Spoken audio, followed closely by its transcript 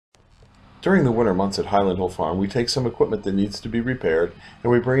During the winter months at Highland Hill Farm, we take some equipment that needs to be repaired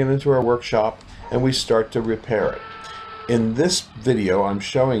and we bring it into our workshop and we start to repair it. In this video, I'm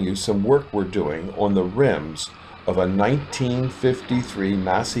showing you some work we're doing on the rims of a 1953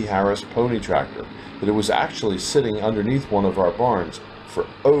 Massey Harris pony tractor that it was actually sitting underneath one of our barns for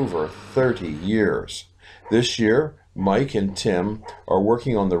over 30 years. This year, Mike and Tim are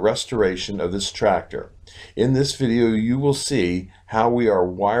working on the restoration of this tractor. In this video, you will see how we are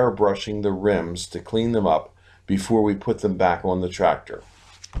wire brushing the rims to clean them up before we put them back on the tractor.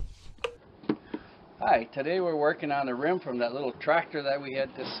 Hi, today we're working on the rim from that little tractor that we had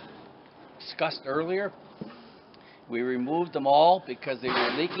discussed earlier. We removed them all because they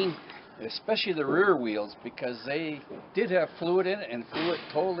were leaking, especially the rear wheels, because they did have fluid in it, and fluid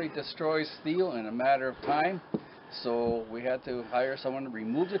totally destroys steel in a matter of time. So we had to hire someone to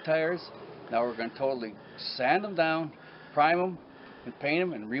remove the tires. Now we're going to totally sand them down, prime them, and paint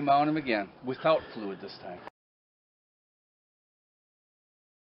them, and remount them again without fluid this time.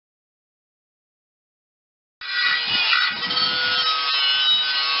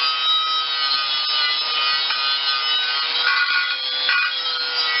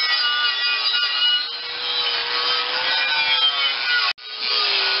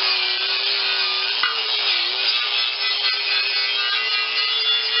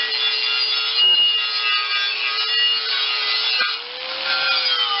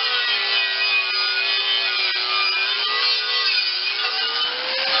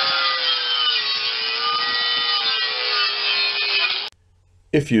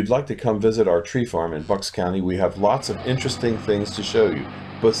 If you'd like to come visit our tree farm in Bucks County, we have lots of interesting things to show you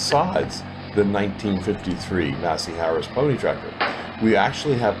besides the 1953 Massey Harris pony tractor. We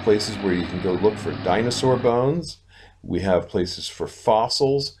actually have places where you can go look for dinosaur bones. We have places for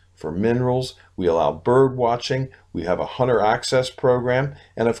fossils, for minerals. We allow bird watching. We have a hunter access program.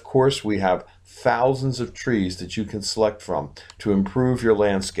 And of course, we have thousands of trees that you can select from to improve your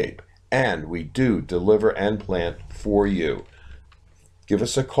landscape. And we do deliver and plant for you. Give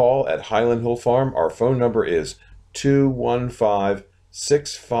us a call at Highland Hill Farm. Our phone number is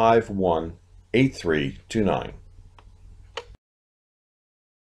 215-651-8329.